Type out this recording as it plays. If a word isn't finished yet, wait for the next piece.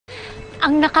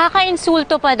Ang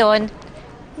nakaka-insulto pa doon,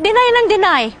 deny ng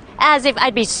deny. As if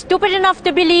I'd be stupid enough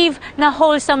to believe na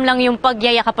wholesome lang yung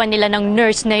pagyayakapan nila ng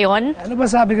nurse na yon. Ano ba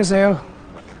sabi ko sa'yo?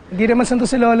 Hindi naman santo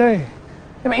si Lolo eh.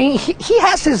 I mean, he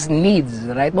has his needs,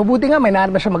 right? Mabuti nga, may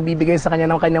naan ba siya magbibigay sa kanya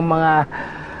ng kanyang mga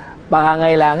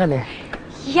pangangailangan eh.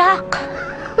 Yuck!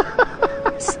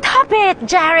 Stop it,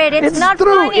 Jared! It's not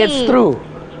true, funny! It's true.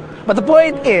 But the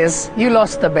point is, you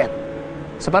lost the bet.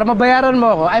 So para mabayaran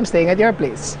mo ako, I'm staying at your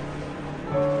place.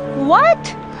 What?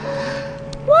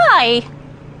 Why?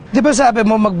 Di ba sabi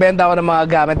mo magbenta ako ng mga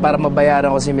gamit para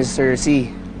mabayaran ko si Mr. C?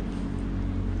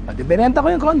 Di binenta ko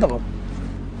yung kondo ko.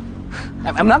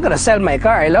 I'm not gonna sell my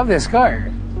car. I love this car.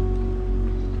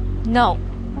 No,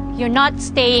 you're not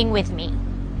staying with me.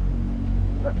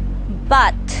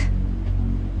 But,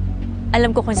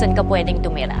 alam ko kung saan ka pwedeng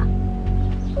tumira.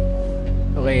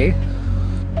 Okay.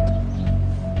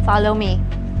 Follow me.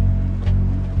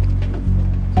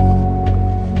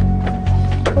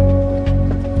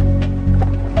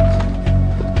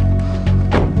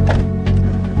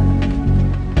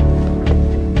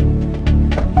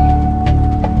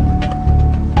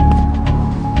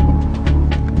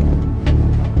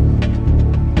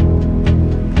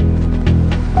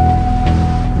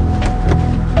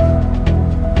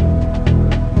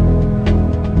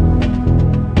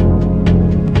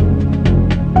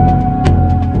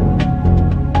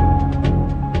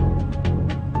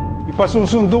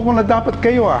 Pasusundo ko na dapat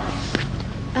kayo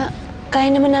Kaya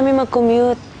naman namin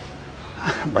mag-commute.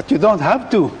 But you don't have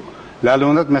to. Lalo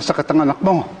na't may sakit ang anak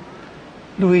mo.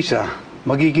 Luisa,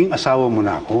 magiging asawa mo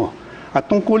na ako. At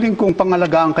tungkulin kong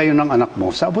pangalagaan kayo ng anak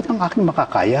mo sa abot ng aking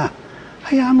makakaya.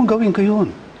 Hayaan mong gawin ko yun.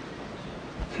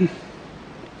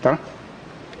 Tara.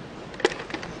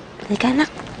 Halika,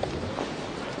 anak.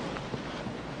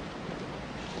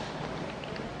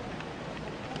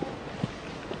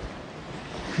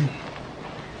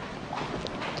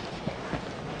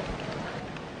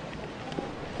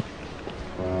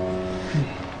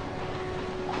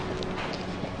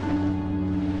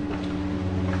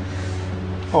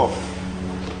 Oh,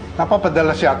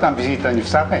 napapadala siya ata ang bisita niyo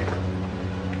sa akin.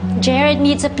 Jared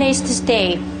needs a place to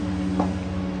stay.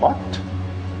 What?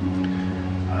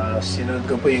 Sinunod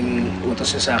ko po yung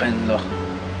utos niya sa akin, Lo.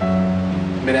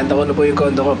 Binenta ko na po yung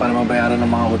kondo ko para mabayaran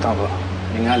ng mga utang ko.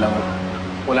 Yung nga lang,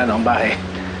 wala na akong bahay.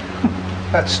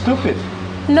 That's stupid.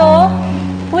 Lo,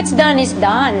 what's done is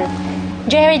done.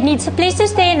 Jared needs a place to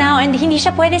stay now and hindi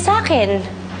siya pwede sa akin.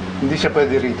 Hindi siya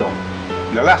pwede rito.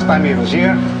 The last time he was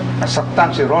here, nasaktan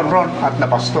si Ronron at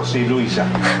napastos si Luisa.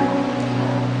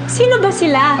 Sino ba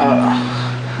sila?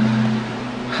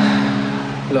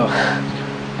 Lo,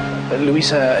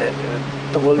 Luisa,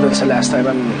 tungkol dun sa last time,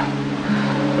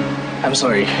 I'm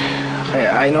sorry.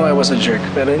 I know I was a jerk,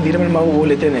 pero hindi naman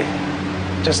mauulitin eh.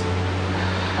 Just,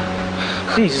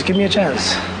 please, give me a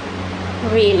chance.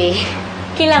 Really?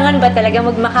 Kailangan ba talaga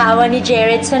magmakaawa ni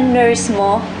Jared sa nurse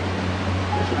mo?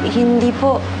 Hindi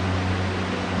po.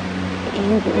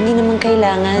 Hindi naman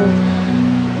kailangan.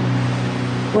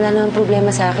 Wala naman problema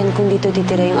sa akin kung dito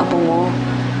titira yung apo mo.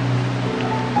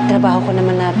 Trabaho ko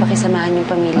naman na pakisamahan yung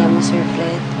pamilya mo, Sir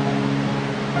Fred.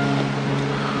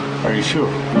 Are you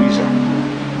sure, Luisa?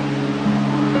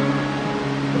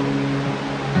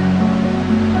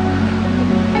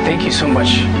 Thank you so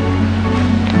much.